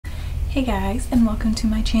Hey guys, and welcome to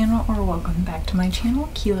my channel, or welcome back to my channel,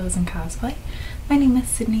 Kilos and Cosplay. My name is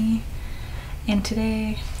Sydney, and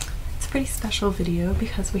today it's a pretty special video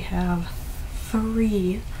because we have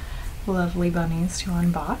 3 lovely bunnies to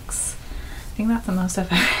unbox. I think that's the most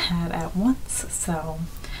I've ever had at once, so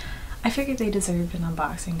I figured they deserved an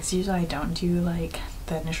unboxing because usually I don't do like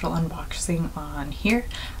the initial unboxing on here.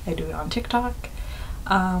 I do it on TikTok,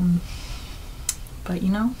 but you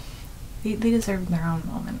know, they deserve their own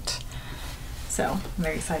moment. So I'm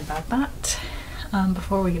very excited about that.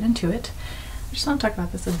 Before we get into it, I just want to talk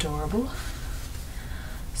about this adorable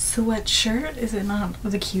sweatshirt. Is it not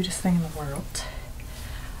the cutest thing in the world?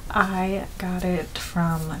 I got it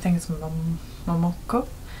from, I think it's Momoko.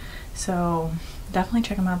 So definitely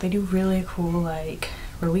check them out. They do really cool like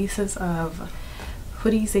releases of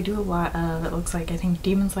hoodies. They do a lot of, it looks like, I think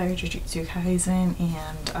Demon Slayer, Jujutsu Kaisen,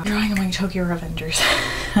 and Drawing Among Tokyo Revengers.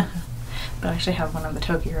 But I actually have one of the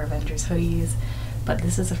Tokyo Revengers hoodies, but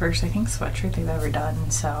this is the first, I think, sweatshirt they've ever done,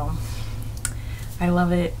 so I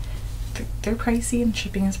love it. They're pricey, and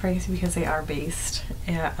shipping is pricey because they are based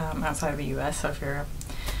outside of the US, so if you're,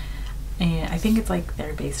 and I think it's like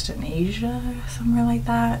they're based in Asia, somewhere like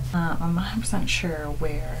that. I'm not 100% sure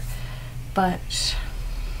where, but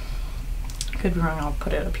I could be wrong. I'll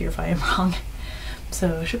put it up here if I am wrong.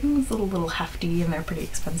 So shipping is a little hefty, and they're pretty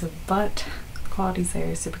expensive, but quality's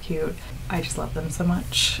there, super cute. I just love them so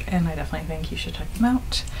much, and I definitely think you should check them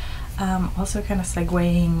out. Also kind of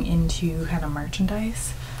segueing into kind of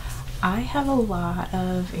merchandise, I have a lot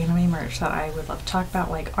of anime merch that I would love to talk about,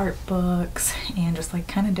 like art books and just like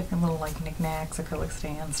kind of different little like knickknacks, acrylic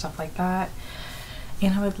stands, stuff like that,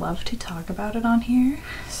 and I would love to talk about it on here.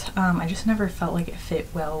 I just never felt like it fit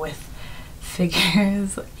well with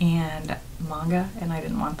figures and manga, and I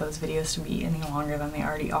didn't want those videos to be any longer than they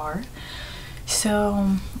already are.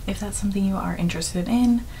 So if that's something you are interested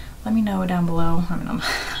in, let me know down below. I mean, I'm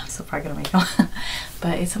still probably gonna make them,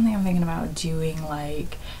 but it's something I'm thinking about doing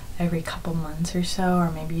like every couple months or so, or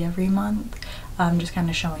maybe every month. Just kind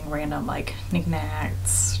of showing random like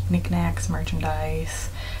knickknacks, merchandise,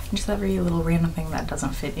 and just every little random thing that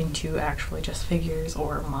doesn't fit into actually just figures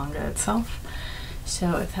or manga itself.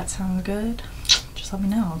 So if that sounds good, just let me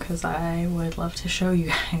know, because I would love to show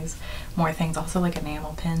you guys more things. Also like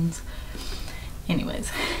enamel pins.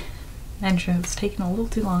 Anyways, entrance taking a little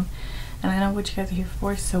too long, and I know what you guys are here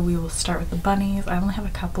for, so we will start with the bunnies. I only have a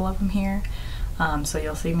couple of them here, so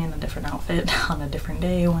you'll see me in a different outfit on a different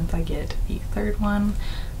day once I get the third one.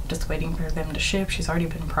 I'm just waiting for them to ship. She's already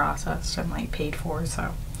been processed and like paid for,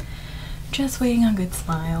 so just waiting on Good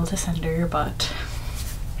Smile to send her, but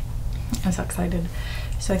I'm so excited.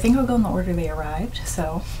 So I think I'll go in the order they arrived.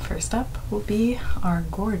 So first up will be our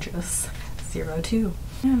gorgeous 02.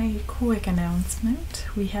 And a quick announcement,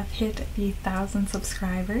 we have hit the 1,000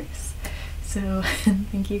 subscribers, so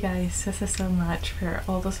thank you guys so much for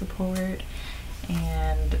all the support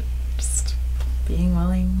and just being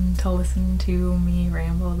willing to listen to me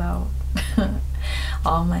ramble about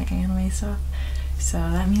all my anime stuff. So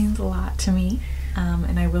that means a lot to me,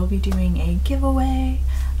 and I will be doing a giveaway.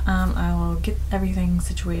 I will get everything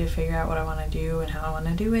situated, figure out what I want to do and how I want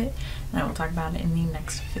to do it, and I will talk about it in the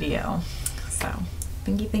next video. So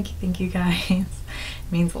thank you guys. It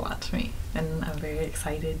means a lot to me, and I'm very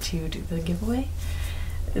excited to do the giveaway.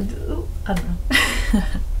 I don't know.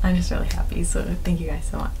 I'm just really happy, so thank you guys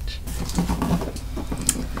so much.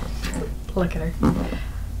 Look at her.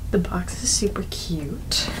 The box is super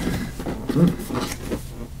cute.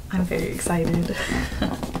 I'm very excited.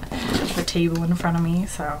 The table in front of me,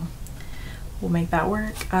 so we'll make that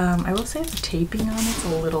work. I will say the taping on it's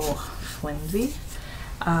a little flimsy.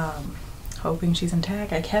 Hoping she's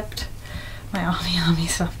intact. I kept my amiami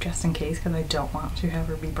stuff just in case, because I don't want to have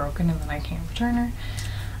her be broken and then I can't return her.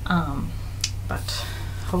 But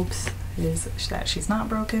hopes is that she's not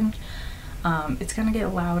broken. It's gonna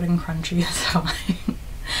get loud and crunchy, so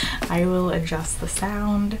I will adjust the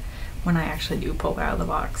sound when I actually do pull it out of the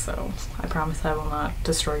box, so I promise I will not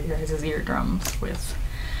destroy your guys' eardrums with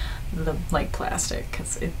the like plastic,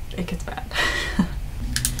 because it gets bad.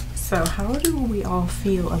 So how do we all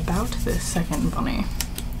feel about this second bunny?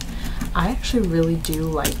 I actually really do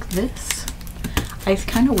like this. I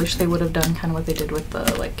kind of wish they would have done kind of what they did with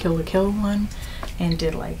the like Kill la Kill one, and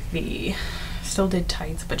did like the, still did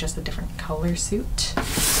tights but just a different color suit.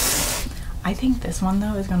 I think this one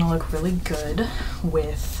though is gonna look really good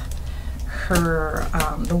with her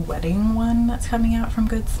the wedding one that's coming out from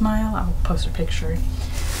Good Smile. I'll post a picture.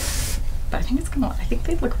 But I think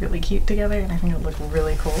they'd look really cute together, and I think it would look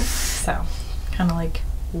really cool. So, kind of like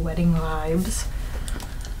wedding vibes.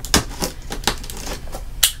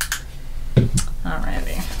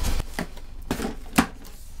 Alrighty.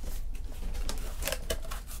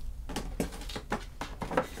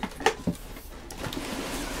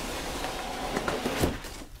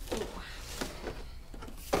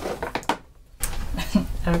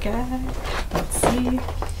 back. Let's see.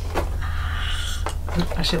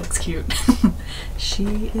 Oh, she looks cute. She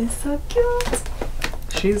is so cute.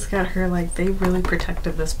 She's got her, like, they really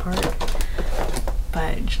protected this part.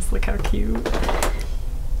 But just look how cute.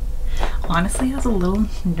 Honestly, I was a little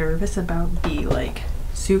nervous about the, like,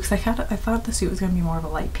 suit, because I thought the suit was going to be more of a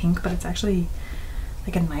light pink, but it's actually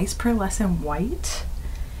like a nice pearlescent white.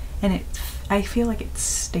 And I feel like it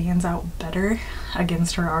stands out better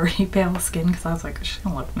against her already pale skin, because I was like, she's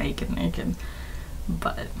gonna look naked,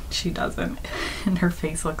 but she doesn't, and her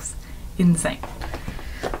face looks insane.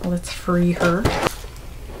 Let's free her.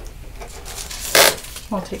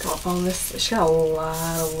 I'll take off all this. She got a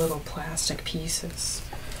lot of little plastic pieces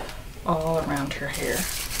all around her hair.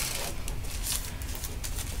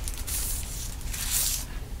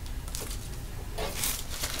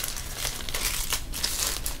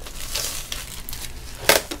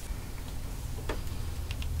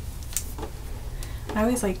 I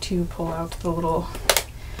always like to pull out the little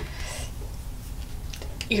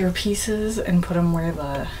earpieces and put them where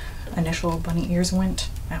the initial bunny ears went.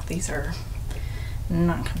 Now these are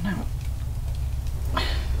not coming out.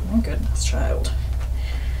 My goodness, child.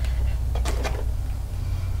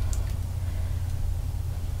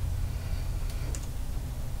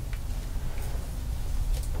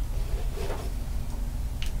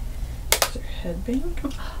 Is there a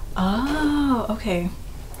headband? Oh, okay.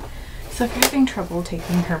 So if you're having trouble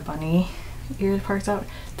taking her bunny ear parts out,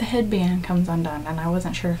 the headband comes undone, and I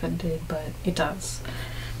wasn't sure if it did, but it does.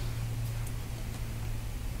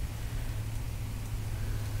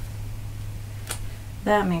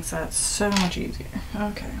 That makes that so much easier.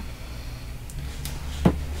 Okay.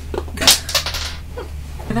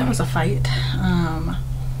 That was a fight.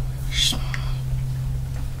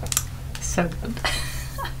 So good.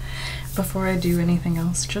 Before I do anything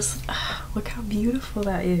else, just look how beautiful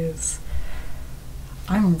that is.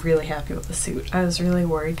 I'm really happy with the suit. I was really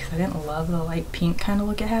worried because I didn't love the light pink kind of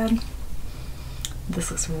look it had.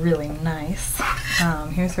 This looks really nice.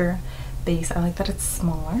 Here's her base. I like that it's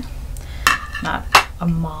smaller, not a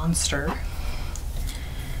monster.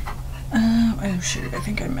 Oh shoot, I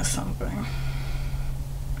think I missed something.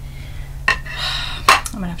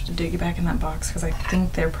 I'm gonna have to dig you back in that box because I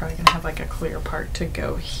think they're probably gonna have like a clear part to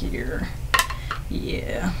go here.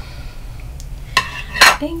 Yeah.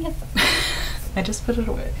 Dang it. I just put it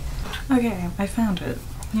away. Okay, I found it.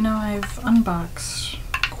 You know, I've unboxed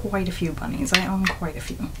quite a few bunnies. I own quite a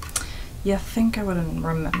few. You think I would have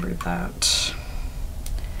remembered that.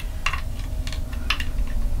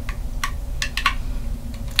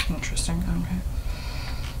 Interesting,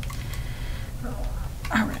 okay.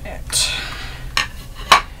 Alright.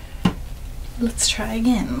 Let's try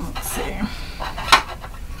again. Let's see.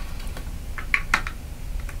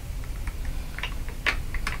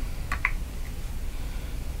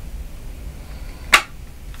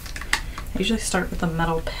 I usually start with the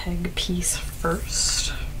metal peg piece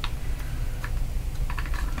first.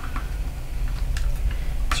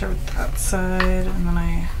 Start with that side, and then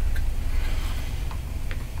I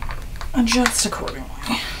adjust accordingly.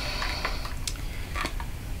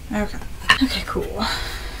 Okay. Okay, cool.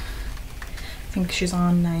 I think she's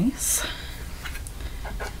on nice.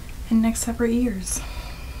 And next up are ears.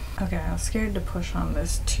 Okay, I was scared to push on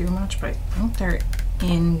this too much, but I think they're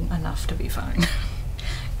in enough to be fine.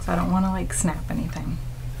 Because I don't want to like snap anything.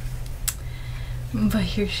 But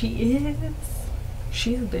here she is.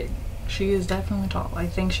 She is big. She is definitely tall. I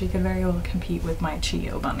think she could very well compete with my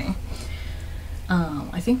Chio bunny.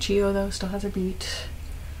 I think Chio though still has her beat,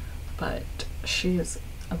 but she is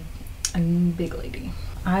a big lady.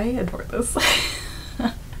 I adore this.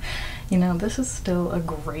 You know, this is still a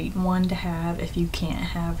great one to have if you can't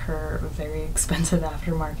have her very expensive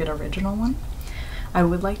aftermarket original one. I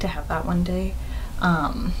would like to have that one day,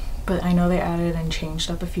 but I know they added and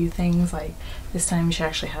changed up a few things. Like this time she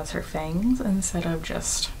actually has her fangs instead of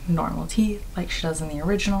just normal teeth like she does in the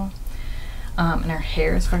original. And her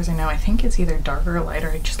hair, as far as I know, I think it's either darker or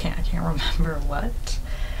lighter. I can't remember what,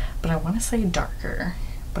 but I want to say darker.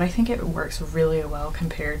 But I think it works really well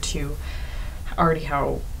compared to already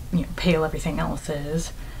how, you know, pale everything else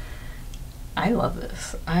is. I love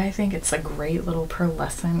this. I think it's a great little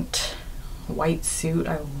pearlescent white suit.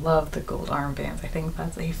 I love the gold armbands. I think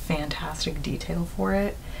that's a fantastic detail for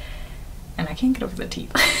it. And I can't get over the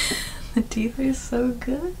teeth. The teeth are so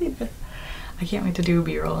good. I can't wait to do a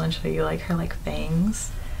B-roll and show you like her like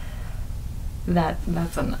fangs. That's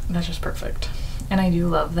just perfect. And I do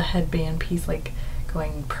love the headband piece, like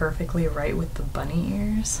going perfectly right with the bunny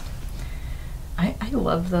ears. I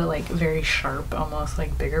love the like very sharp, almost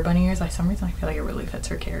like bigger bunny ears. For some reason I feel like it really fits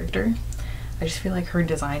her character. I just feel like her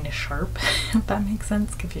design is sharp, if that makes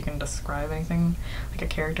sense, if you can describe anything like a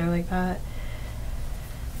character like that.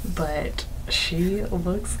 But she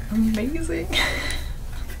looks amazing.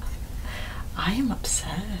 I am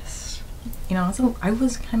obsessed. You know, so I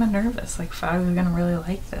was kind of nervous, like if I was gonna really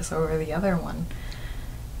like this over the other one.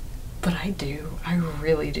 But I do. I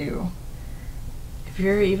really do. If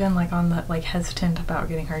you're even like on the like hesitant about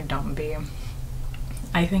getting her Dumby,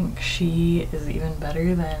 I think she is even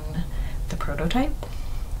better than the prototype.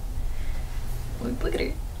 Look at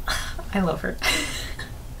her. I love her.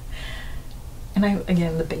 And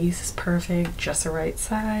again, the base is perfect, just the right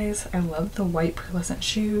size. I love the white pearlescent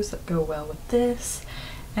shoes that go well with this.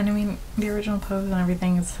 And I mean, the original pose and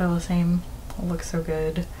everything is still the same. It looks so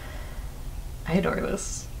good. I adore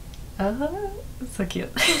this. It's so cute.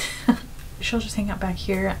 She'll just hang out back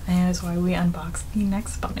here, and is why we unbox the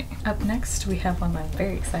next bunny. Up next, we have one I'm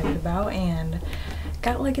very excited about, and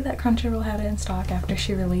got lucky that Crunchyroll had it in stock after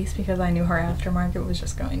she released because I knew her aftermarket was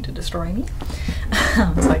just going to destroy me.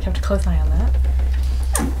 So I kept a close eye on that.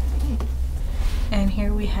 And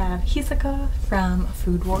here we have Hisako from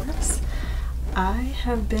Food Wars. I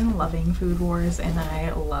have been loving Food Wars, and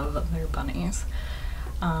I love their bunnies.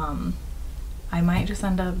 I might just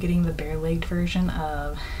end up getting the bare-legged version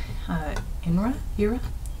of Irina?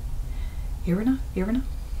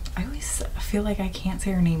 I always feel like I can't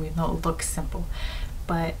say her name even though it looks simple,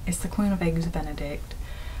 but it's the Queen of Eggs Benedict.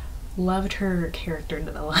 Loved her character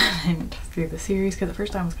development through the series because the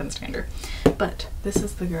first time I was couldn't stand her, but this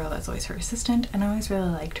is the girl that's always her assistant, and I always really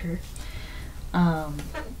liked her.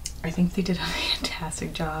 I think they did a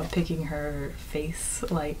fantastic job picking her face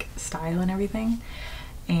like style and everything,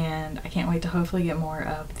 and I can't wait to hopefully get more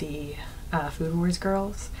of the Food Wars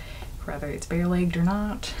girls, whether it's bare-legged or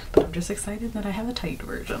not, but I'm just excited that I have a tight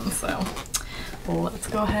version, so let's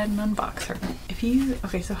go ahead and unbox her.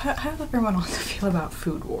 Okay, so how does everyone else feel about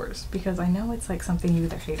Food Wars? Because I know it's like something you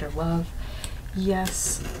either hate or love.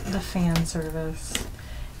 Yes, the fan service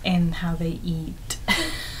and how they eat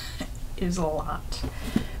is a lot,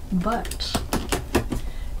 but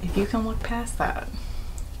if you can look past that,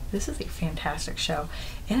 this is a fantastic show.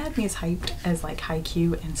 It had me as hyped as like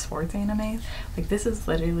Haikyuu and sports anime. Like this is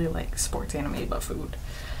literally like sports anime but food.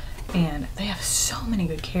 And they have so many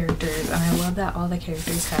good characters, and I love that all the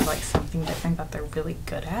characters have like something different that they're really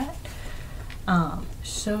good at.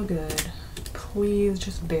 So good. Please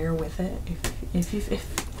just bear with it. If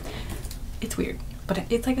it's weird,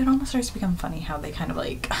 but it's like it almost starts to become funny how they kind of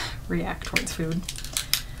like react towards food.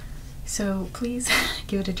 So please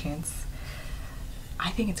give it a chance. I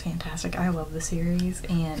think it's fantastic. I love the series,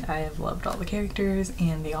 and I have loved all the characters,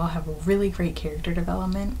 and they all have a really great character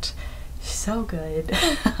development. So good.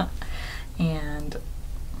 And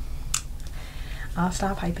I'll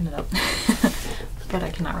stop hyping it up. But I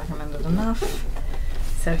cannot recommend it enough.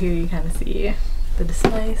 So here you kind of see the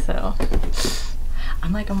display, so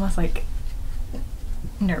I'm like almost like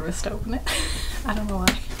nervous to open it. I don't know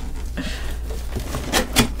why.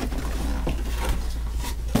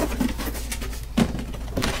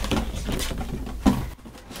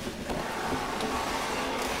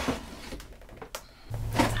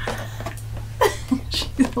 She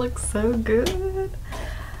looks so good.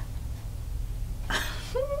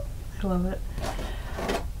 I love it.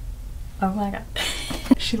 Oh my god.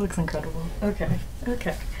 She looks incredible. Okay.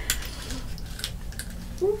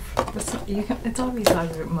 Oof. It's obvious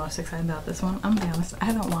I'm most excited about this one. I'm gonna be honest, I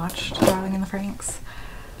haven't watched Darling in the Franxx.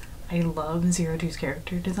 I love Zero2's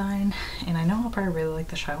character design, and I know I'll probably really like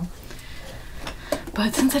the show.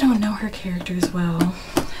 But since I don't know her characters well,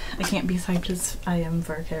 I can't be as hyped as I am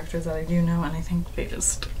for characters that I do know, and I think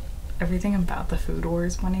everything about the Food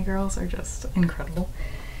Wars bunny girls are just incredible.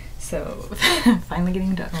 So finally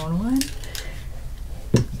getting to own one,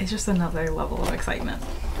 it's just another level of excitement,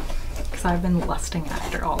 because I've been lusting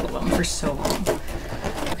after all of them for so long.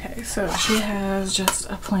 Okay, so she has just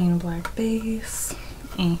a plain black base,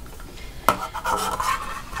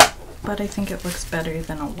 but I think it looks better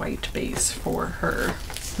than a white base for her,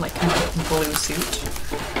 like kind of blue suit.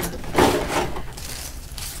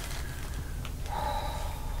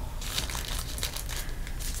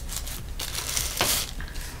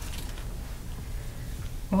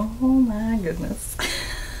 Oh my goodness.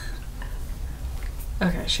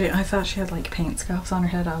 Okay, I thought she had like paint scuffs on her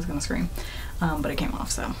head. I was gonna scream, but it came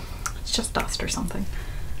off, so it's just dust or something.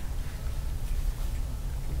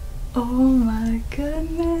 Oh my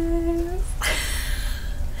goodness.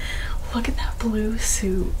 Look at that blue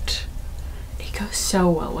suit. It goes so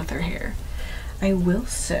well with her hair. I will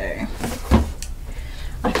say,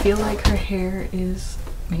 I feel like her hair is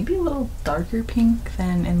maybe a little darker pink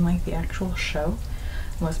than in like the actual show,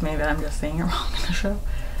 unless maybe I'm just saying it wrong in the show.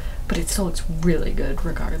 But it still looks really good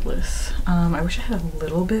regardless. I wish I had a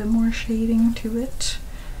little bit more shading to it,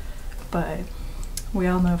 but we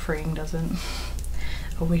all know fraying doesn't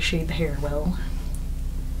always shade the hair well.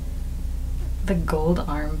 The gold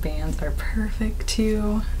armbands are perfect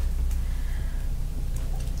too.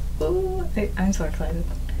 Ooh, I'm so excited.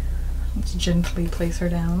 Let's gently place her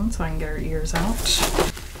down so I can get her ears out.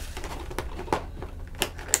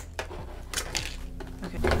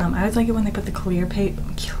 I always like it when they put the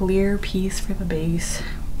clear piece for the base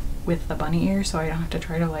with the bunny ear, so I don't have to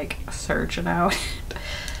try to like search it out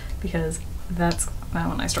because that's that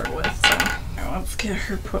one I struggle with. So let's get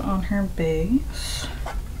her put on her base.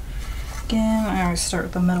 Again, I always start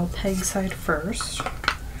with the metal peg side first,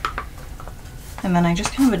 and then I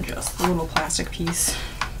just kind of adjust the little plastic piece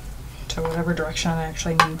to whatever direction it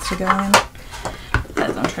actually needs to go in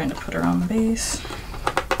as I'm trying to put her on the base.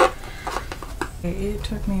 It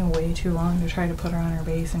took me way too long to try to put her on her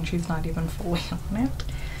base and she's not even fully on it.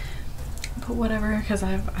 But whatever, because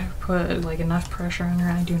I've put like enough pressure on her.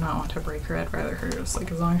 I do not want to break her. I'd rather her just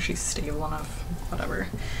like as long as she's stable enough, whatever.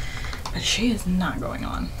 But she is not going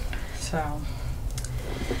on. So,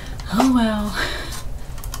 oh well.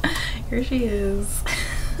 Here she is.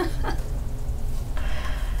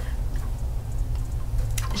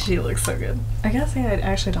 She looks so good. I gotta say I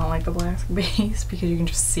actually don't like the black base because you can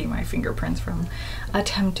just see my fingerprints from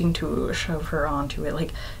attempting to shove her onto it.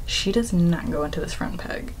 Like, she does not go into this front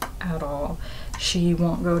peg at all. She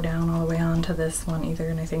won't go down all the way onto this one either,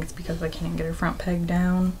 and I think it's because I can't get her front peg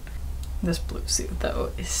down. This blue suit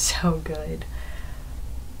though is so good.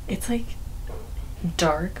 It's like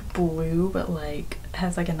dark blue but like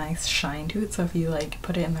has like a nice shine to it, so if you like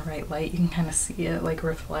put it in the right light you can kind of see it like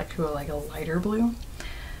reflect to like a lighter blue.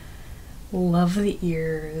 Love the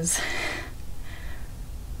ears.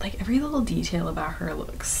 Like every little detail about her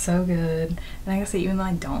looks so good. And I gotta say, even though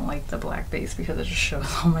I don't like the black base because it just shows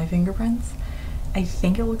all my fingerprints, I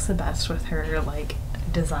think it looks the best with her like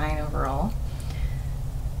design overall.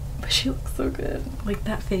 But she looks so good. Like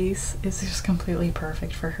that face is just completely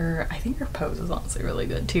perfect for her. I think her pose is honestly really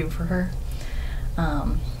good too for her.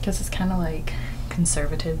 Because it's kind of like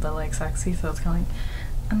conservative but like sexy, so it's kind of like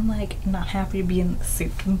I'm like not happy to be in the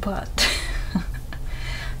suit, but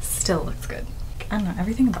still looks good. I don't know,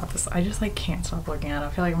 everything about this, I just like can't stop looking at it. I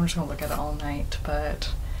feel like I'm just gonna look at it all night,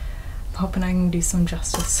 but I'm hoping I can do some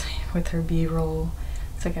justice with her B-roll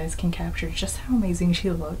so you guys can capture just how amazing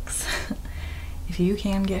she looks. If you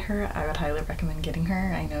can get her, I would highly recommend getting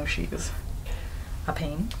her. I know she's a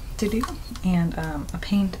pain to do and a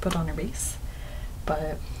pain to put on her base,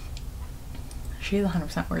 but she's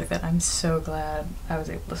 100% worth it. I'm so glad I was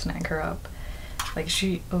able to snag her up. Like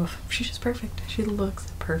she's just perfect. She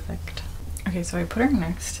looks perfect. Okay, so I put her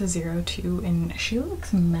next to 02 and she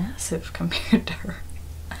looks massive compared to her.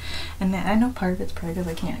 And I know part of it's probably because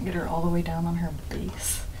I can't get her all the way down on her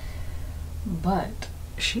base, but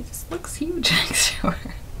she just looks huge next to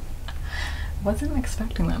her. Wasn't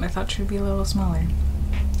expecting that. I thought she'd be a little smaller,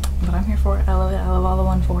 but I'm here for it. I love it. I love all the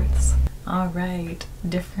 1/4s. All right,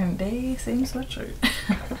 different day, same sweatshirt.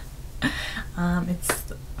 It's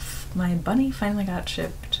my bunny finally got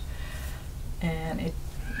shipped, and it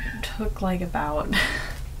took like about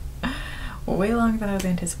way longer than I was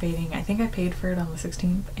anticipating. I think I paid for it on the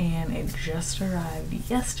 16th, and it just arrived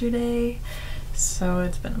yesterday, so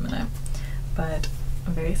it's been a minute. But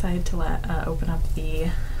I'm very excited to open up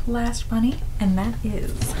the last bunny, and that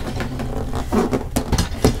is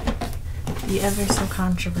the ever so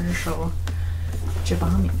controversial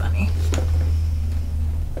Jabami bunny.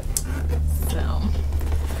 So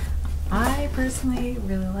I personally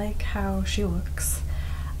really like how she looks.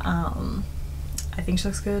 I think she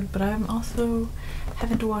looks good, but I'm also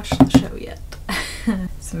haven't watched the show yet.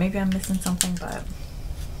 So maybe I'm missing something, but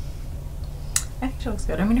I think she looks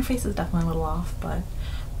good. I mean, her face is definitely a little off, but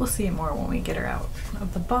we'll see it more when we get her out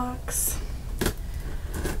of the box.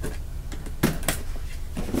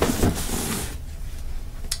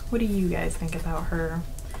 What do you guys think about her?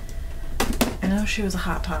 I know she was a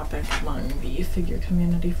hot topic among the figure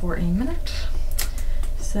community for a minute.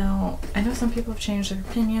 So I know some people have changed their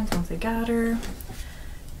opinions once they got her,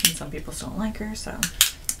 and some people still don't like her, so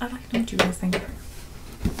I'd like to know what you guys think of her.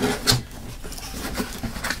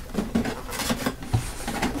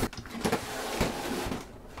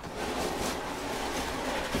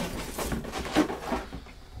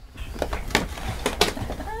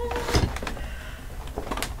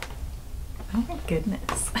 Oh my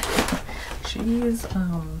goodness. She's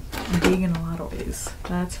big in a lot of ways,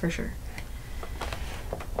 that's for sure.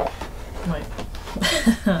 Like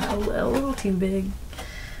a little too big,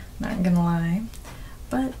 not gonna lie.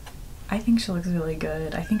 but I think she looks really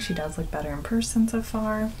good. I think she does look better in person so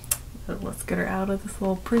far. But let's get her out of this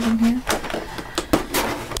little prison here.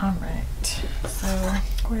 Alright, so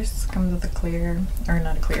of course it comes with a clear, or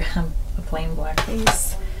not a clear, a plain black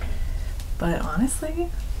face. But honestly,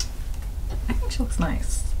 I think she looks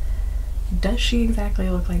nice. Does she exactly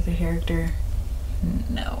look like the character?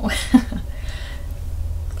 No.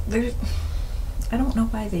 I don't know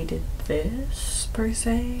why they did this per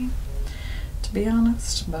se, to be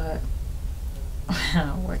honest, but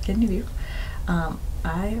what can you do?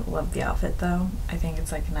 I love the outfit though. I think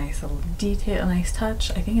it's like a nice little detail, a nice touch.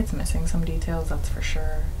 I think it's missing some details, that's for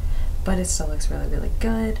sure, but it still looks really, really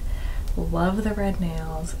good. Love the red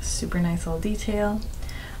nails, super nice little detail.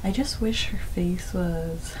 I just wish her face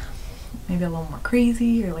was maybe a little more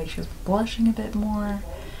crazy, or like she was blushing a bit more,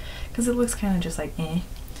 because it looks kind of just like eh.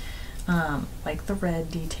 Like the red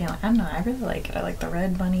detail, I don't know, I really like it. I like the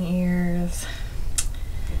red bunny ears.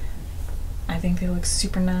 I think they look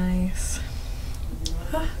super nice.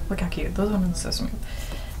 Look how cute, those ones are so smooth.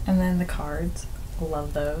 And then the cards,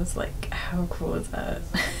 love those. Like, how cool is that?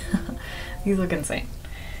 These look insane.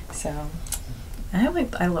 So I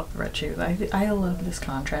love the red shoes. I love this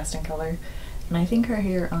contrasting color, and I think her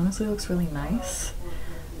hair honestly looks really nice.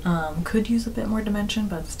 Could use a bit more dimension,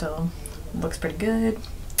 but still looks pretty good.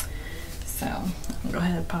 So I'll go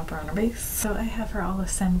ahead and pop her on her base. So I have her all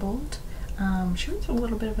assembled. She was a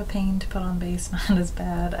little bit of a pain to put on base, not as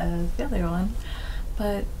bad as the other one,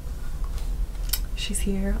 but she's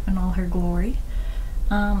here in all her glory.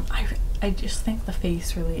 I just think the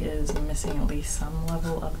face really is missing at least some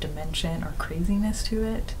level of dimension or craziness to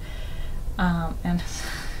it. And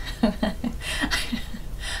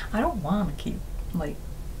I don't want to keep like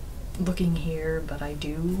looking here, but I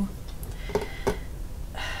do,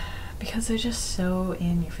 because they're just so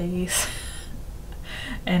in your face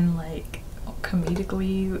and like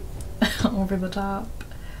comedically over the top.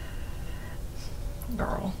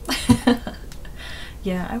 Girl.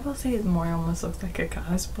 Yeah, I will say it more almost looks like a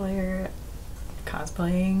cosplayer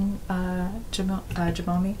cosplaying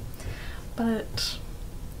Jabami, but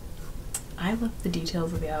I love the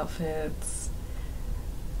details of the outfits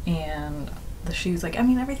and the shoes. Like, I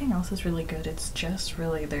mean, everything else is really good. It's just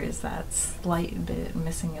really there's that slight bit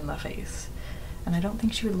missing in the face, and I don't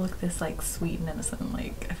think she would look this like sweet and innocent.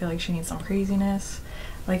 Like, I feel like she needs some craziness.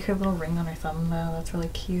 I like her little ring on her thumb though, that's really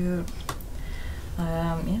cute.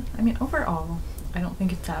 Yeah, I mean, overall I don't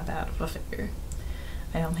think it's that bad of a figure.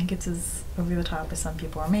 I don't think it's as over the top as some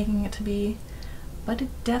people are making it to be, but it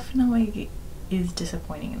definitely is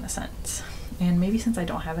disappointing in a sense. And maybe since I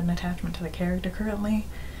don't have an attachment to the character currently,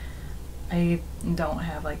 I don't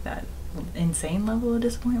have like that insane level of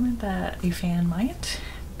disappointment that a fan might,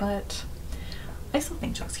 but I still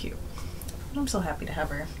think she looks cute. I'm still happy to have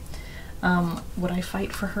her. Would I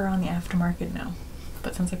fight for her on the aftermarket? No,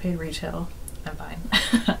 but since I paid retail, I'm fine.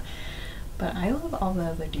 But I love all the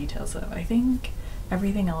other details though. I think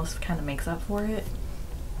everything else kind of makes up for it.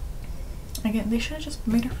 Again, they should have just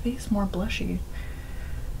made her face more blushy,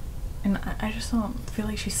 and I just don't feel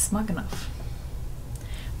like she's smug enough.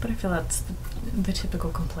 But I feel that's the typical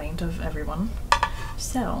complaint of everyone.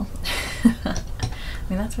 So, I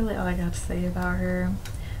mean, that's really all I got to say about her.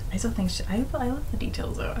 I still think I love the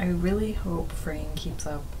details though. I really hope Frame keeps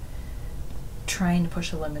up trying to push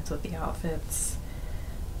the limits with the outfits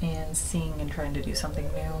and seeing and trying to do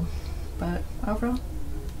something new. But overall,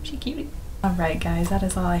 she cutie. Alright guys, that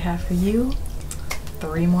is all I have for you.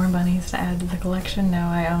 3 more bunnies to add to the collection.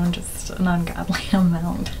 Now I own just an ungodly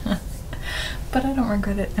amount. But I don't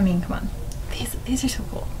regret it. I mean, come on. These are so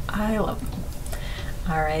cool. I love them.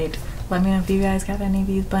 Alright, let me know if you guys got any of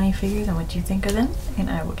these bunny figures and what you think of them, and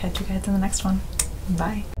I will catch you guys in the next one.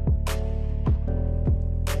 Bye.